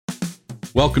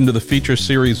Welcome to the feature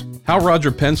series, How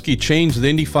Roger Penske Changed the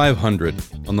Indy 500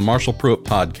 on the Marshall Pruitt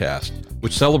Podcast,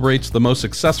 which celebrates the most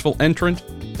successful entrant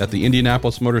at the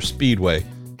Indianapolis Motor Speedway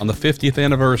on the 50th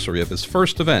anniversary of his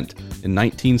first event in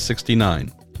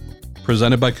 1969.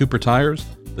 Presented by Cooper Tires,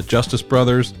 the Justice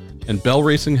Brothers, and Bell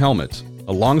Racing Helmets,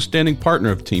 a long-standing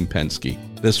partner of Team Penske.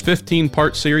 This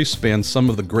 15-part series spans some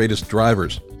of the greatest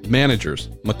drivers, managers,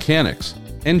 mechanics,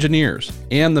 engineers,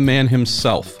 and the man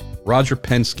himself, Roger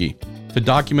Penske, to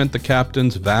document the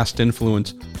captain's vast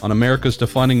influence on America's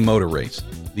defining motor race,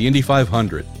 the Indy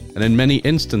 500, and in many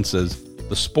instances,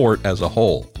 the sport as a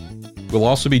whole. We'll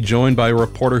also be joined by a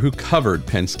reporter who covered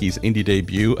Penske's Indy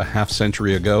debut a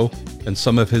half-century ago and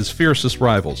some of his fiercest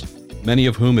rivals, many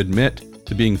of whom admit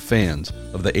to being fans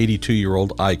of the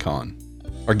 82-year-old icon.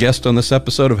 Our guest on this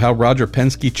episode of How Roger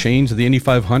Penske Changed the Indy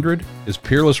 500 is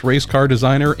peerless race car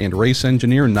designer and race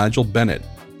engineer Nigel Bennett,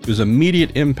 whose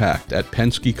immediate impact at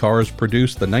Penske cars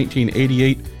produced the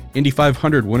 1988 Indy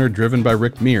 500 winner driven by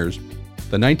Rick Mears,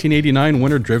 the 1989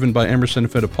 winner driven by Emerson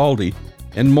Fittipaldi,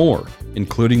 and more,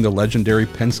 including the legendary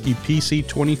Penske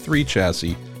PC-23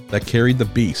 chassis that carried the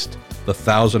Beast, the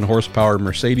 1,000-horsepower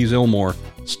Mercedes Ilmor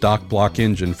stock block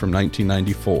engine from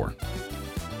 1994.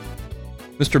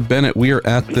 Mr. Bennett, we are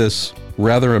at this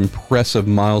rather impressive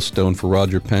milestone for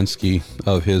Roger Penske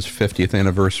of his 50th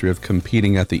anniversary of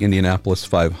competing at the Indianapolis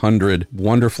 500.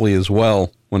 Wonderfully as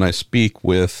well, when I speak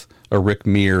with a Rick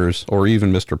Mears or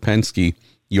even Mr. Penske,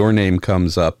 your name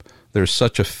comes up. There's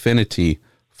such affinity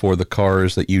for the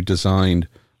cars that you designed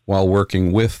while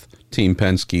working with Team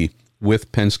Penske,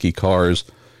 with Penske cars.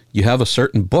 You have a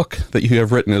certain book that you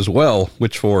have written as well,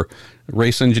 which for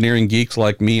race engineering geeks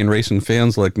like me and racing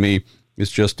fans like me is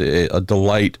just a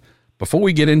delight. Before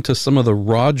we get into some of the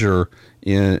Roger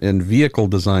and vehicle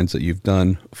designs that you've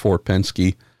done for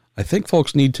Penske, I think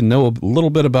folks need to know a little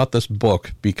bit about this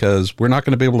book because we're not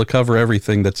going to be able to cover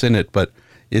everything that's in it, but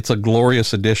it's a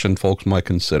glorious edition folks might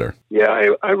consider. Yeah,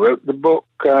 I wrote the book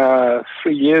 3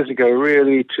 years ago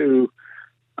really to,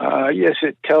 yes,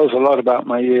 it tells a lot about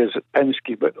my years at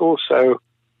Penske, but also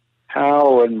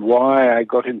how and why I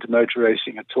got into motor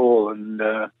racing at all,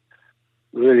 and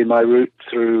really my route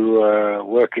through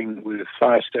working with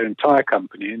Firestone Tire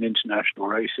Company in international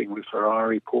racing with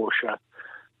Ferrari, Porsche,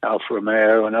 Alfa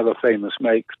Romeo, and other famous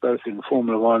makes, both in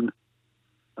Formula One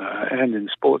and in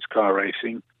sports car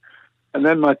racing. And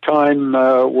then my time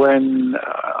when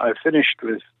I finished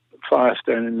with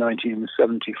Firestone in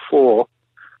 1974,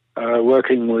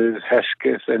 working with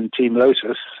Hesketh and Team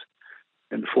Lotus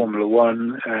in Formula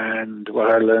One, and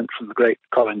what I learned from the great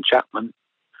Colin Chapman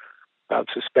about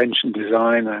suspension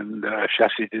design and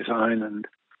chassis design, and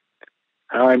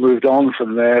how I moved on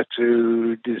from there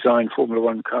to design Formula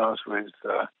One cars with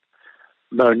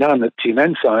Mo Nunn at Team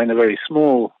Ensign, a very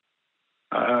small,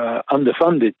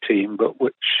 underfunded team, but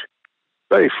which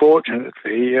very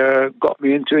fortunately got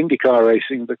me into IndyCar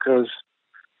racing because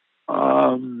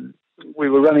we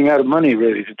were running out of money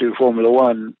really to do Formula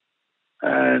One,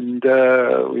 and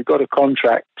we got a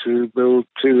contract to build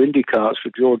 2 Indy cars for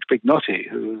George Bignotti,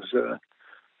 who was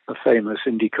a famous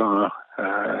IndyCar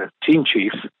team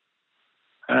chief.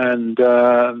 And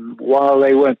while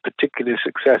they weren't particularly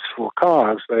successful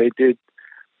cars, they did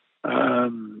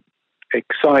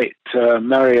excite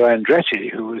Mario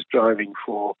Andretti, who was driving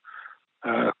for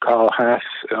Carl Haas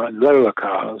in Lola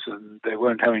cars, and they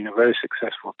weren't having a very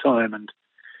successful time. And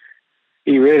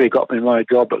he really got me my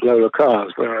job at Lola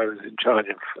Cars, where I was in charge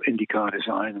of IndyCar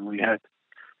design, and we had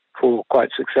 4 quite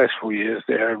successful years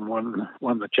there and won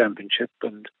the championship.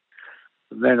 And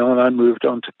from then on, I moved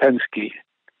on to Penske,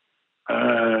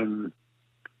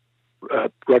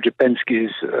 Roger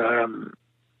Penske's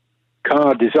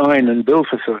car design and build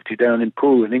facility down in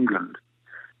Poole in England.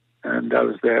 And I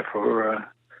was there for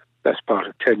best part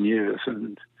of 10 years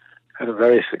and had a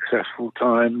very successful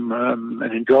time,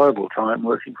 an enjoyable time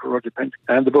working for Roger Penske.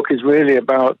 And the book is really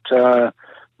about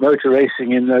motor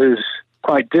racing in those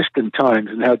quite distant times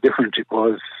and how different it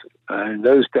was in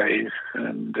those days,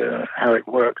 and how it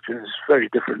worked is very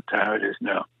different to how it is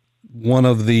now. One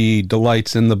of the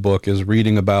delights in the book is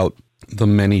reading about the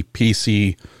many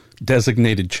PC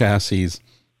designated chassis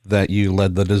that you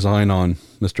led the design on,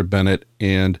 Mr. Bennett,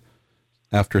 and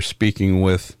after speaking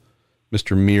with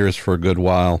Mr. Mears for a good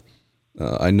while,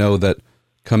 I know that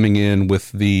coming in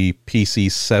with the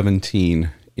PC-17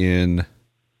 in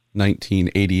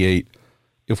 1988,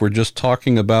 if we're just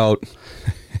talking about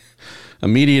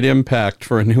immediate impact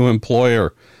for a new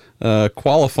employer,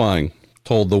 qualifying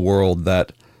told the world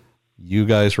that you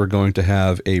guys were going to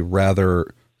have a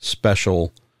rather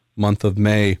special month of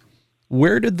May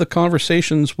Where did the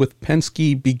conversations with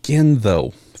Penske begin, though,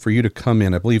 for you to come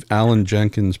in? I believe Alan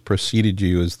Jenkins preceded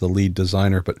you as the lead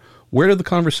designer, but where did the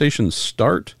conversations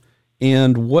start?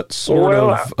 And what sort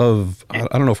of I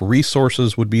don't know if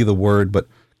resources would be the word, but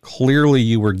clearly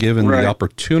you were given the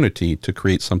opportunity to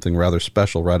create something rather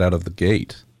special right out of the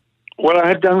gate. Well, I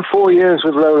had done 4 years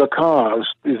with Lola Cars,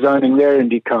 designing their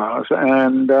Indy cars,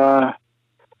 and the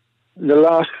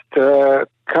last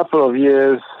couple of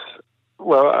years,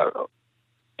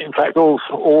 in fact, all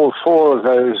 4 of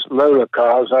those Lola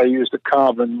cars, I used a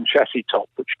carbon chassis top,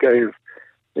 which gave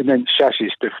immense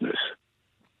chassis stiffness,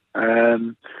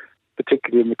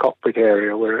 particularly in the cockpit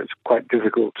area, where it's quite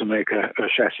difficult to make a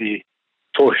chassis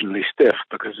torsionally stiff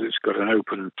because it's got an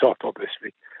open top,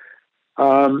 obviously.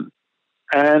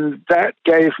 And that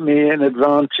gave me an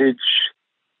advantage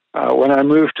when I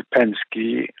moved to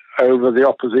Penske over the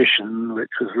opposition, which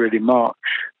was really March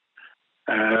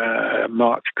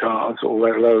cars,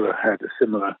 although Lola had a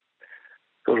similar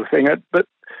sort of thing. But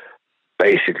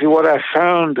basically what I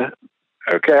found,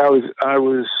 I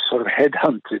was sort of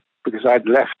headhunted because I'd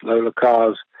left Lola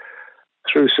Cars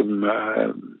through some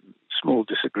small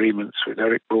disagreements with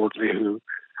Eric Broadley, who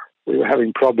we were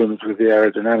having problems with the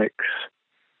aerodynamics,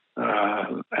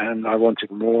 and I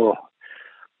wanted more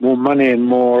money and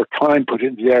more time put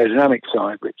into the aerodynamic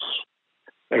side, which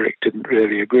Eric didn't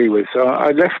really agree with. So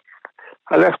I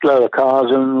left Lola Cars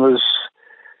and was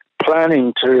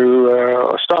planning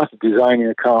to started designing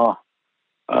a car.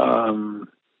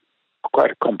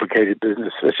 Quite a complicated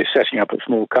business, just setting up a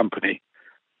small company.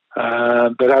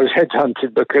 But I was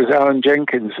headhunted because Alan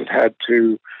Jenkins had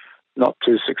 2 not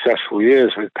too successful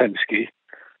years with Penske,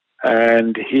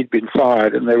 and he'd been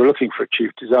fired, and they were looking for a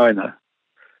chief designer.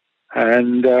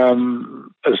 And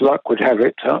as luck would have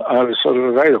it, I was sort of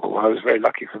available. I was very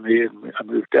lucky for me, and I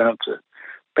moved down to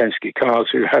Penske Cars,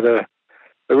 who had a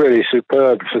really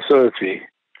superb facility.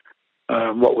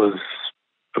 What was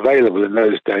available in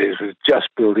those days was just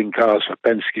building cars for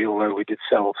Penske, although we did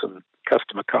sell some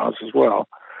customer cars as well.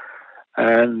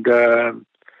 And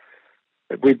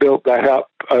we built that up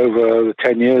over the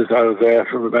 10 years I was there,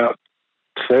 from about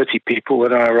 30 people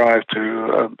when I arrived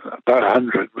to about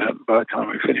 100 by the time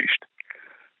we finished.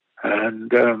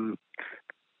 And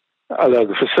although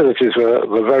the facilities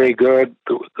were very good,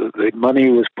 the money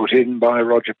was put in by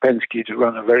Roger Penske to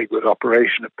run a very good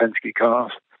operation at Penske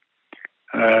Cars,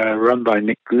 run by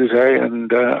Nick Guzet,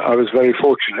 and I was very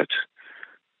fortunate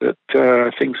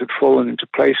that things had fallen into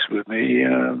place with me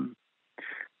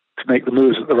to make the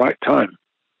moves at the right time.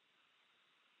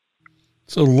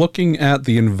 So looking at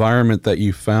the environment that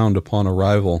you found upon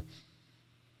arrival,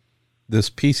 this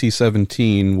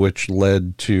PC-17, which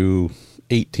led to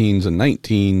 18s and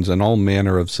 19s and all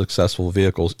manner of successful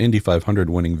vehicles, Indy 500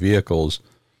 winning vehicles,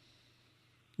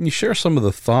 can you share some of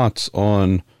the thoughts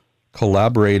on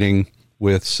collaborating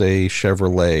with, say,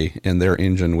 Chevrolet and their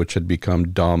engine, which had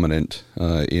become dominant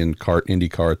in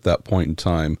IndyCar at that point in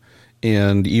time,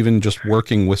 and even just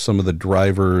working with some of the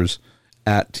drivers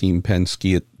at Team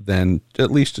Penske then, at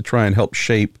least to try and help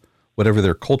shape whatever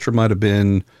their culture might have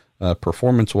been,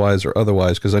 performance-wise or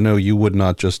otherwise, because I know you would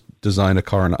not just design a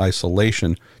car in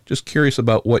isolation. Just curious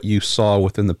about what you saw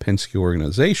within the Penske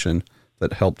organization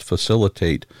that helped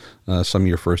facilitate some of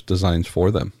your first designs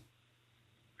for them.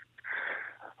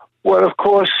 Well, of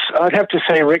course, I'd have to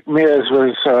say Rick Mears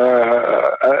was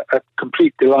a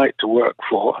complete delight to work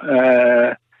for.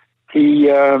 He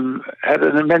had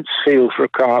an immense feel for a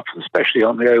car, especially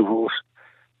on the ovals,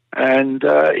 and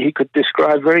he could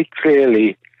describe very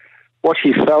clearly what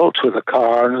he felt with a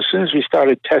car. And as soon as we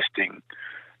started testing,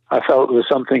 I felt there was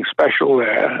something special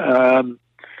there.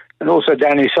 And also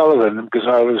Danny Sullivan, because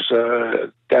I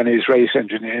was Danny's race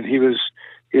engineer, and he was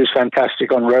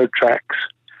fantastic on road tracks.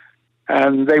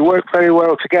 And they worked very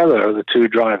well together, the 2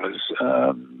 drivers.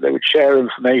 They would share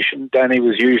information. Danny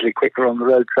was usually quicker on the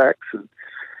road tracks,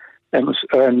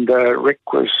 and Rick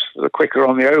was quicker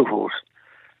on the ovals.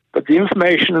 But the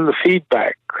information and the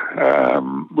feedback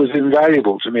was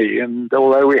invaluable to me. And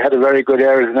although we had a very good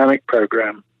aerodynamic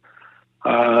program,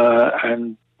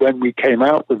 and when we came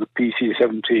out with the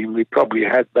PC-17, we probably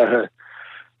had better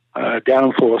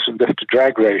downforce and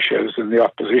lift-to-drag ratios than the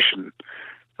opposition,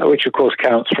 which of course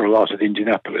counts for a lot at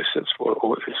Indianapolis. That's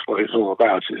what it's all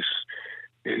about,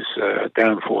 is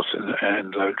downforce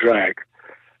and low drag.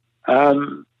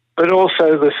 But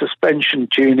also the suspension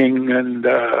tuning and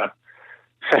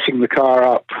setting the car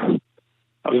up.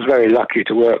 I was very lucky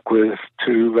to work with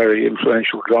 2 very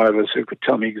influential drivers who could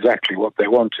tell me exactly what they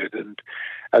wanted. And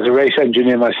as a race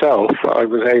engineer myself, I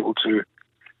was able to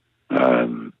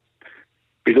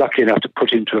be lucky enough to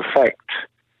put into effect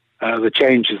the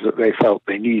changes that they felt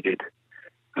they needed.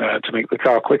 to make the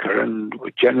car quicker, and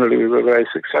generally we were very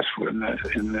successful in those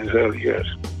early years.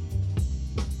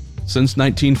 Since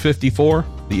 1954,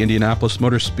 the Indianapolis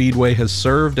Motor Speedway has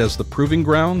served as the proving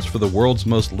grounds for the world's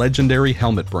most legendary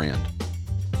helmet brand.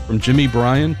 From Jimmy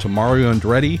Bryan to Mario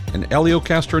Andretti and Helio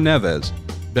Castroneves,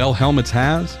 Bell Helmets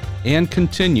has and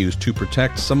continues to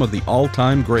protect some of the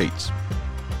all-time greats.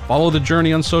 Follow the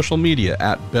journey on social media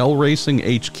at Bell Racing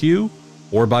HQ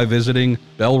or by visiting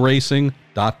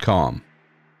bellracing.com.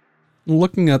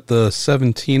 Looking at the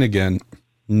 17 again,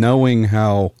 knowing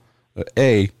how,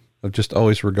 A, I've just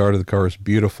always regarded the car as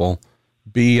beautiful.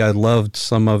 B, I loved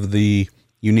some of the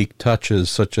unique touches,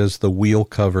 such as the wheel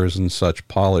covers and such,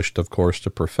 polished, of course, to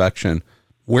perfection.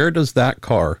 Where does that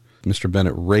car, Mr.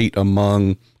 Bennett, rate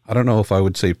among, I don't know if I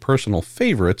would say personal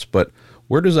favorites, but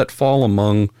where does that fall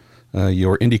among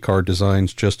your IndyCar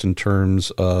designs, just in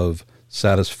terms of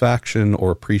satisfaction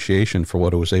or appreciation for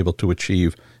what it was able to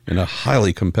achieve in a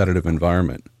highly competitive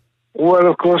environment? Well,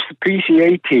 of course, the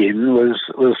PC-18 was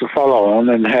the follow-on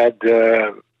and had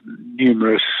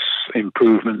numerous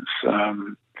improvements,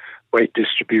 weight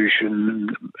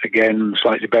distribution, again,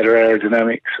 slightly better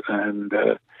aerodynamics, and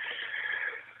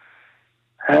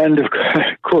of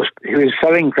course, he was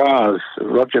selling cars.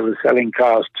 Roger was selling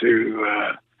cars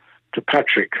to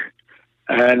Patrick.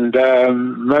 And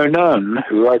Mo Nunn,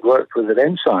 who I'd worked with at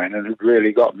Ensign and had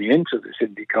really got me into this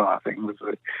IndyCar thing, was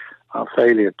our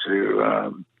failure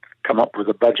to come up with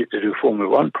a budget to do Formula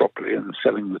One properly and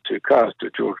selling the two cars to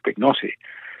George Pignotti.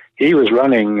 He was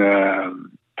running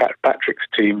Patrick's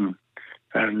team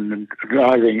and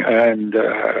driving and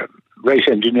race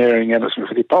engineering Emerson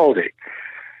Fittipaldi.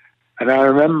 And I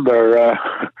remember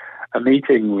a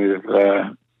meeting with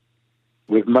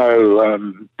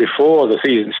Mo before the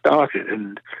season started,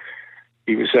 and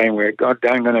he was saying, "We're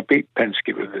goddamn going to beat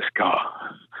Penske with this car."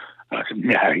 And I said,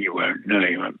 "No, you won't. No,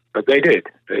 you won't." But they did.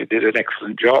 They did an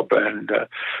excellent job, and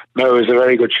Mo is a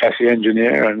very good chassis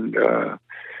engineer, and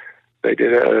they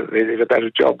did a better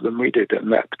job than we did in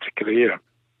that particular year.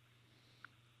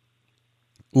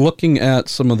 Looking at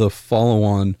some of the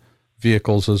follow-on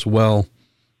vehicles as well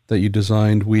that you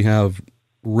designed, we have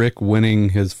Rick winning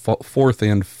his fourth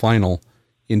and final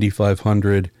Indy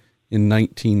 500 in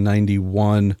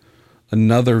 1991.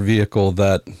 Another vehicle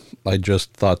that I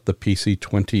just thought the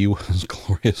PC-20 was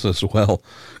glorious as well.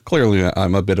 Clearly,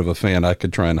 I'm a bit of a fan. I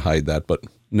could try and hide that, but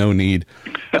no need.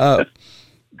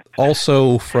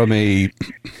 Also, from a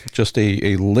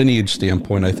lineage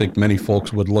standpoint, I think many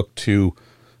folks would look to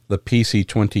the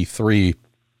PC-23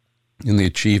 in the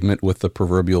achievement with the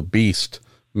proverbial beast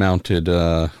mounted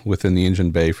within the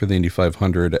engine bay for the Indy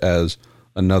 500 as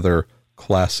another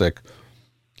classic.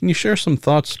 Can you share some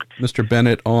thoughts, Mr.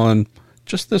 Bennett, on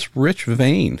just this rich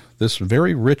vein, this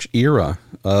very rich era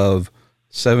of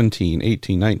 17,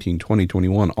 18, 19, 20,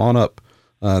 21, on up,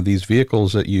 these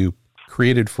vehicles that you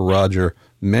created for Roger,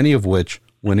 many of which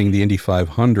winning the Indy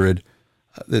 500?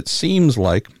 It seems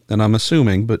like, and I'm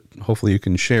assuming, but hopefully you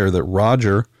can share, that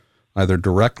Roger, either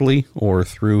directly or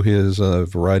through his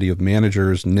variety of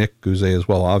managers, Nick Guzet as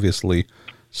well, obviously,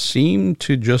 seemed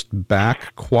to just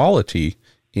back quality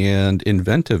and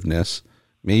inventiveness,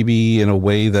 maybe in a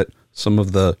way that some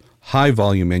of the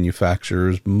high-volume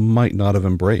manufacturers might not have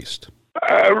embraced.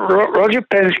 Roger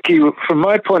Penske, from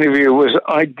my point of view, was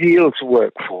ideal to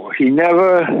work for. He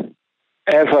never,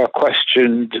 ever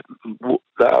questioned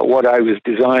what I was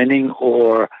designing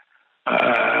or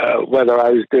whether I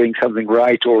was doing something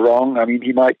right or wrong. I mean,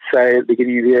 he might say at the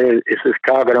beginning of the year, "Is this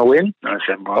car going to win?" And I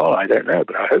said, "Well, I don't know,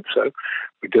 but I hope so.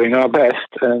 We're doing our best."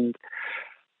 And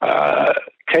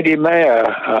Teddy Mayer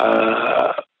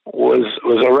was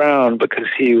around because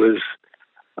he was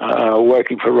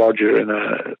working for Roger in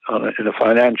a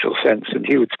financial sense, and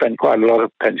he would spend quite a lot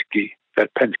of Penske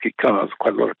cars,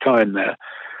 quite a lot of time there.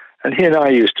 And he and I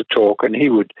used to talk, and he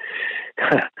would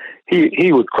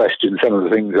he would question some of the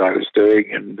things I was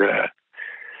doing, and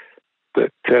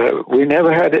but I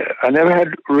never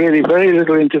had really very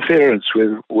little interference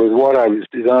with what I was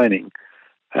designing.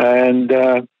 And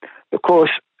of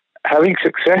course, having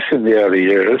success in the early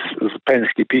years, was the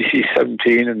Penske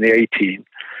PC-17 and the 18,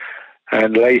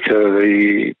 and later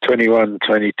the 21,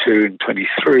 22, and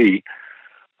 23,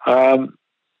 I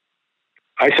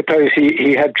suppose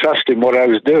he had trust in what I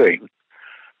was doing.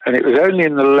 And it was only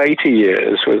in the later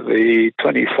years with the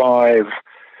 25,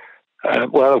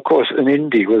 well, of course, in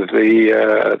Indy was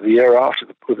the year after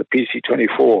with the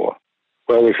PC-24,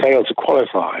 where we failed to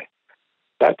qualify.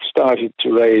 That started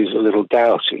to raise a little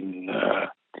doubt in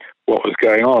what was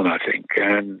going on, I think.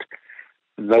 And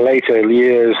in the later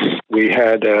years, we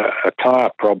had a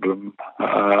tire problem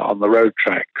on the road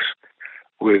tracks,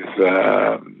 with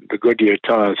the Goodyear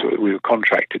tires that we were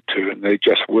contracted to, and they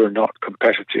just were not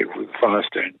competitive with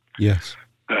Firestone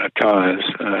tires.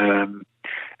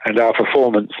 And our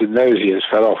performance in those years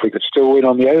fell off. We could still win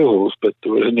on the ovals, but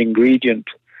there was an ingredient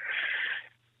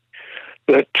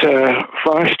that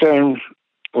Firestone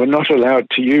were not allowed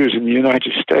to use in the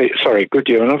United States. Sorry,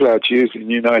 Goodyear were not allowed to use in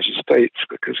the United States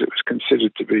because it was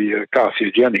considered to be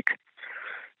carcinogenic,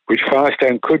 which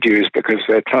Firestone could use because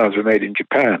their tires were made in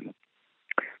Japan,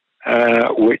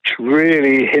 which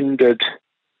really hindered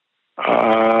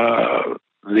the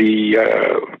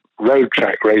road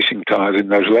track racing tires in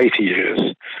those later years,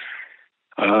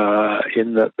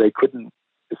 in that they couldn't,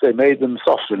 if they made them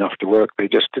soft enough to work, they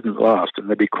just didn't last, and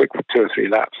they'd be quick for 2 or 3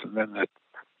 laps, and then the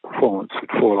performance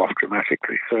would fall off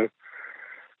dramatically. So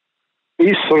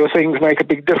these sort of things make a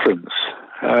big difference.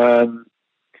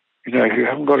 If you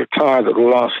haven't got a tire that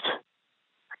will last,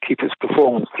 keep its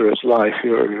performance through its life,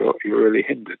 you're really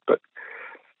hindered. But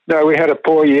no, we had a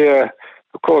poor year.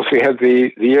 Of course, we had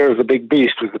the year of the big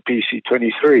beast with the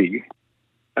PC23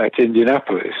 at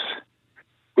Indianapolis,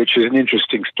 which is an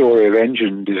interesting story of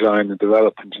engine design and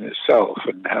development in itself,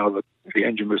 and how the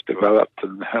engine was developed,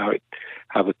 and how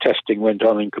the testing went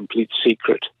on in complete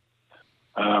secret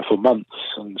for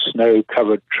months, and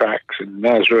snow-covered tracks in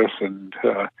Nazareth, and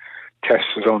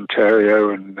tests at Ontario,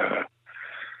 and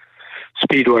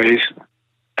speedways.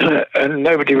 And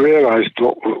nobody realized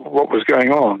what was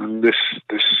going on, and this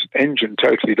engine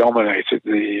totally dominated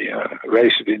the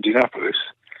race at Indianapolis,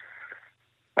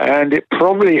 and it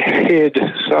probably hid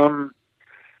some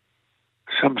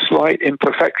slight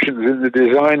imperfections in the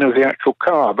design of the actual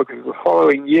car, because the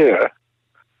following year,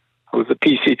 with the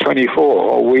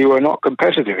PC24, we were not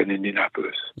competitive in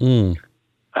Indianapolis.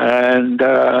 And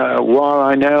while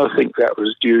I now think that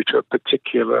was due to a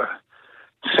particular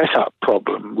setup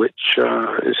problem, which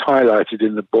is highlighted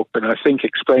in the book, and I think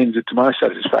explains it to my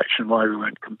satisfaction why we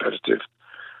weren't competitive.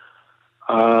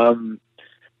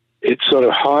 It sort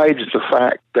of hides the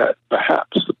fact that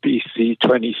perhaps the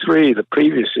PC23, the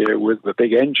previous year with the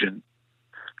big engine,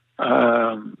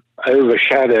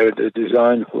 overshadowed the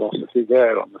design philosophy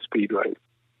there on the speedway.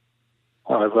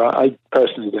 However, I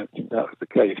personally don't think that was the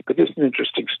case, but it's an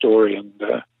interesting story,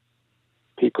 and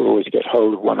people always get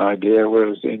hold of one idea,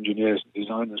 whereas the engineers and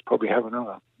designers probably have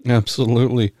another.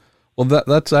 Absolutely. Well,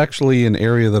 that's actually an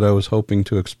area that I was hoping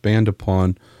to expand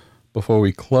upon before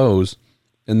we close,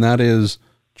 and that is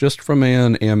just from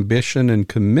an ambition and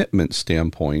commitment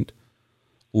standpoint,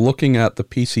 looking at the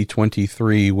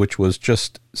PC23, which was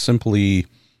just simply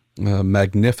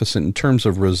magnificent in terms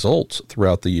of results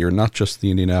throughout the year, not just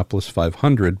the Indianapolis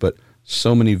 500, but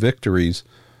so many victories.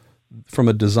 From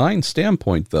a design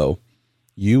standpoint, though,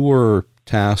 you were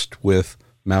tasked with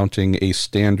mounting a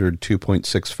standard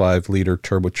 2.65-liter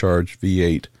turbocharged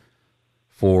V8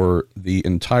 for the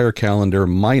entire calendar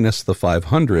minus the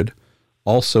 500.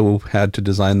 Also had to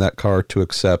design that car to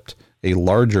accept a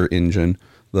larger engine,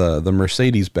 the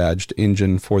Mercedes-badged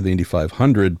engine for the Indy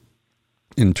 500,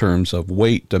 in terms of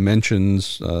weight,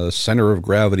 dimensions, center of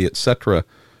gravity, etc.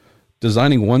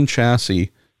 Designing one chassis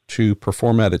to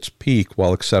perform at its peak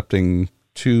while accepting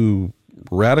 2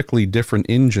 radically different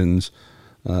engines,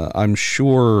 I'm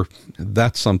sure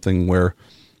that's something where,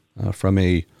 from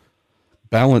a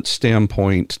balance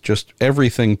standpoint, just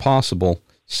everything possible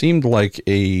seemed like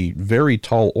a very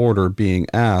tall order being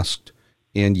asked,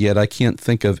 and yet I can't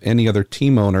think of any other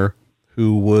team owner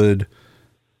who would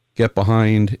get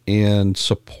behind and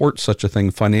support such a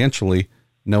thing financially,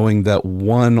 knowing that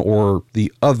one or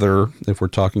the other, if we're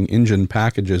talking engine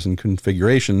packages and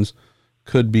configurations,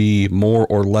 could be more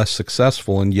or less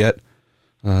successful, and yet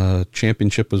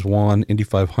championship was won, Indy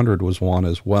 500 was won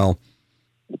as well.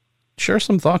 Share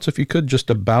some thoughts, if you could, just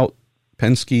about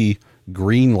Penske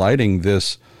green lighting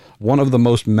this, one of the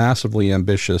most massively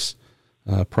ambitious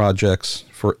projects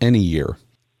for any year.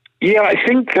 Yeah, I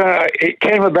think it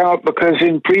came about because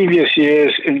in previous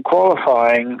years in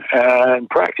qualifying and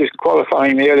practice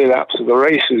qualifying the early laps of the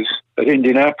races at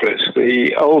Indianapolis,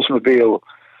 the Oldsmobile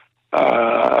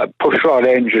pushrod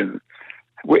engine,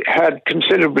 which had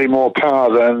considerably more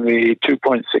power than the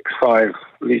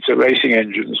 2.65-litre racing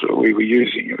engines that we were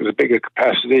using. It was a bigger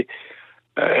capacity.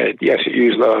 Yes, it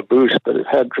used lower boost, but it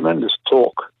had tremendous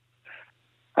torque.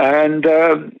 And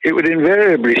it would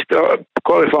invariably start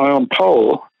qualifying on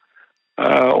pole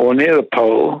or near the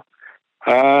pole,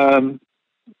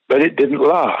 but it didn't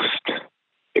last.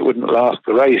 It wouldn't last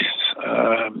the race,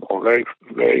 or very,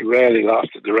 very rarely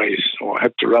lasted the race, or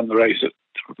had to run the race at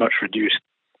much reduced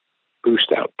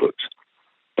boost outputs,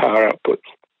 power outputs.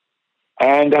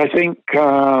 And I think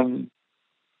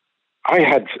I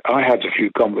had a few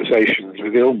conversations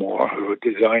with Ilmor, who were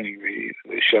designing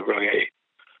the Chevrolet,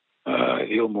 the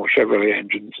Ilmor Chevrolet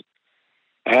engines,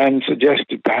 and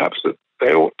suggested perhaps that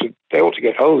they ought to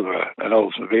get hold of an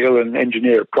Oldsmobile and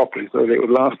engineer it properly so that it would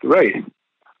last the race.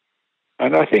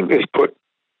 And I think this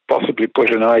possibly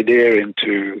put an idea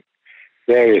into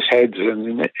various heads, and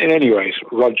in any case,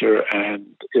 Roger and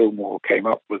Ilmor came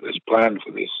up with this plan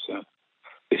for this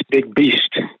big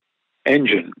beast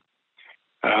engine,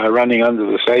 running under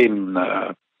the same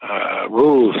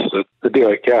rules that the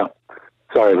Buick.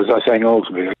 Sorry, was I saying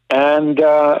Oldsmobile? And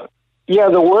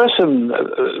there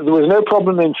was no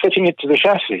problem in fitting it to the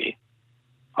chassis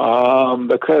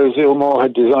because Ilmor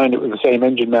had designed it with the same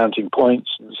engine mounting points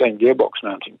and the same gearbox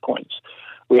mounting points.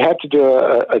 We had to do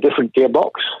a different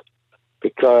gearbox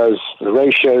because it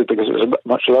was a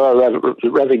much lower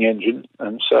revving engine,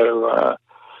 and so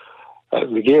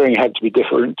the gearing had to be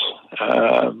different,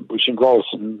 which involved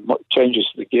some changes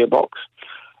to the gearbox.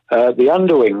 The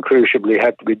underwing, crucially,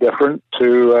 had to be different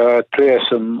to clear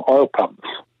some oil pumps.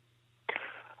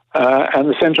 And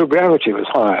the centre of gravity was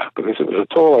higher because it was a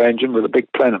taller engine with a big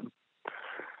plenum.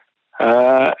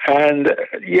 And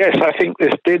yes, I think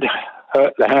this did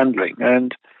hurt the handling.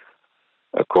 And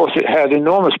of course, it had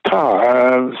enormous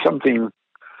power, something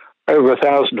over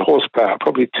 1,000 horsepower,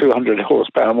 probably 200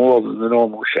 horsepower more than the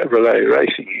normal Chevrolet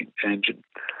racing engine.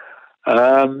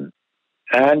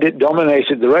 And it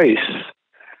dominated the race.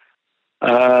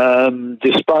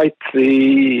 Despite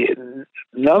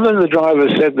none of the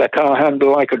drivers said their car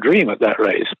handled like a dream at that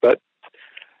race, but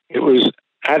it was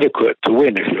adequate to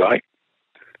win, if you like.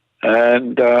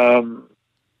 And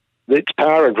its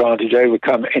power advantage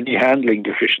overcome any handling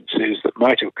deficiencies that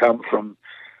might have come from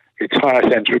its higher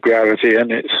center of gravity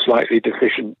and its slightly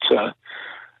deficient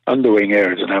underwing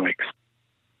aerodynamics.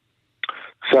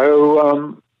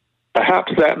 So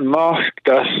perhaps that masked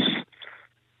us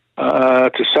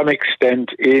to some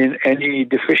extent in any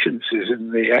deficiencies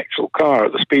in the actual car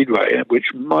at the speedway,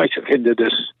 which might have hindered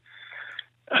us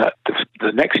at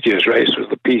the next year's race was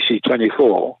the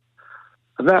PC24.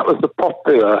 And that was the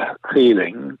popular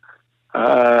feeling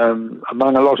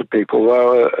among a lot of people,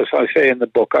 though, as I say in the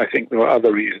book, I think there were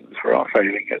other reasons for our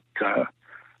failing at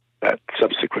that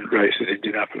subsequent race at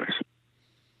Indianapolis.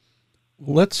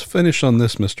 Let's finish on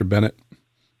this, Mr. Bennett,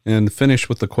 and finish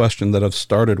with the question that I've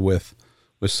started with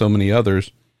so many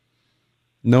others.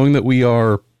 Knowing that we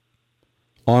are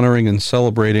honoring and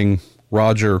celebrating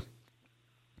Roger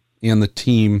and the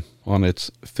team on its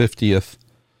 50th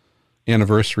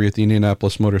anniversary at the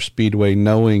Indianapolis Motor Speedway,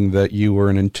 knowing that you were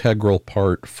an integral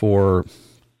part for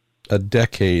a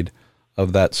decade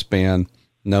of that span,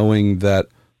 knowing that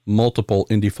multiple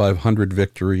Indy 500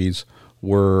 victories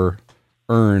were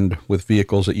earned with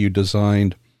vehicles that you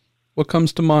designed, what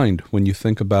comes to mind when you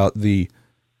think about the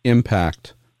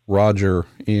impact Roger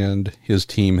and his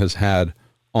team has had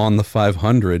on the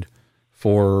 500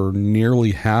 for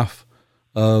nearly half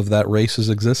of that race's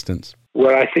existence?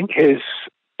 Well, I think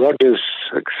Roger's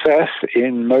success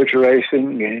in motor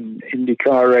racing, in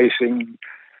IndyCar racing,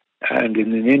 and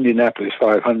in the Indianapolis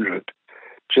 500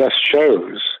 just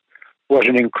shows what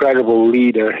an incredible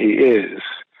leader he is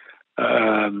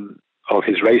of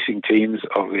his racing teams,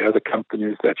 of the other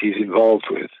companies that he's involved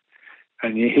with.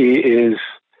 And he is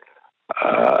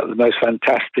the most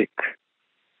fantastic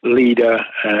leader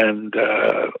and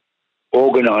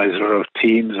organizer of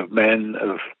teams, of men,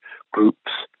 of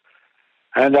groups.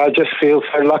 And I just feel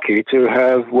so lucky to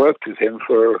have worked with him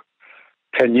for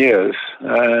 10 years.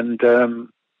 And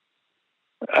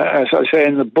as I say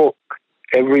in the book,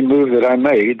 every move that I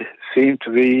made seemed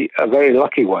to be a very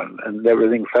lucky one, and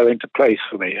everything fell into place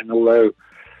for me. And although,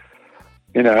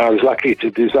 I was lucky to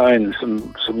design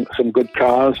some good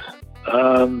cars,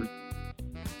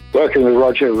 working with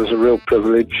Roger was a real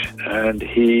privilege, and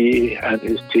he and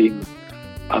his team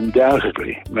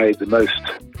undoubtedly made the most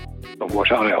of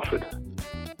what I offered.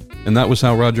 And that was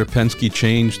how Roger Penske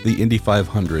changed the Indy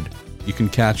 500. You can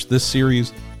catch this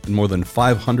series and more than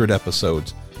 500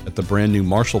 episodes at the brand new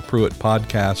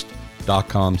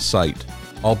MarshallPruittPodcast.com site.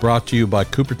 All brought to you by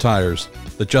Cooper Tires,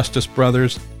 the Justice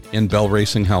Brothers, and Bell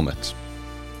Racing Helmets.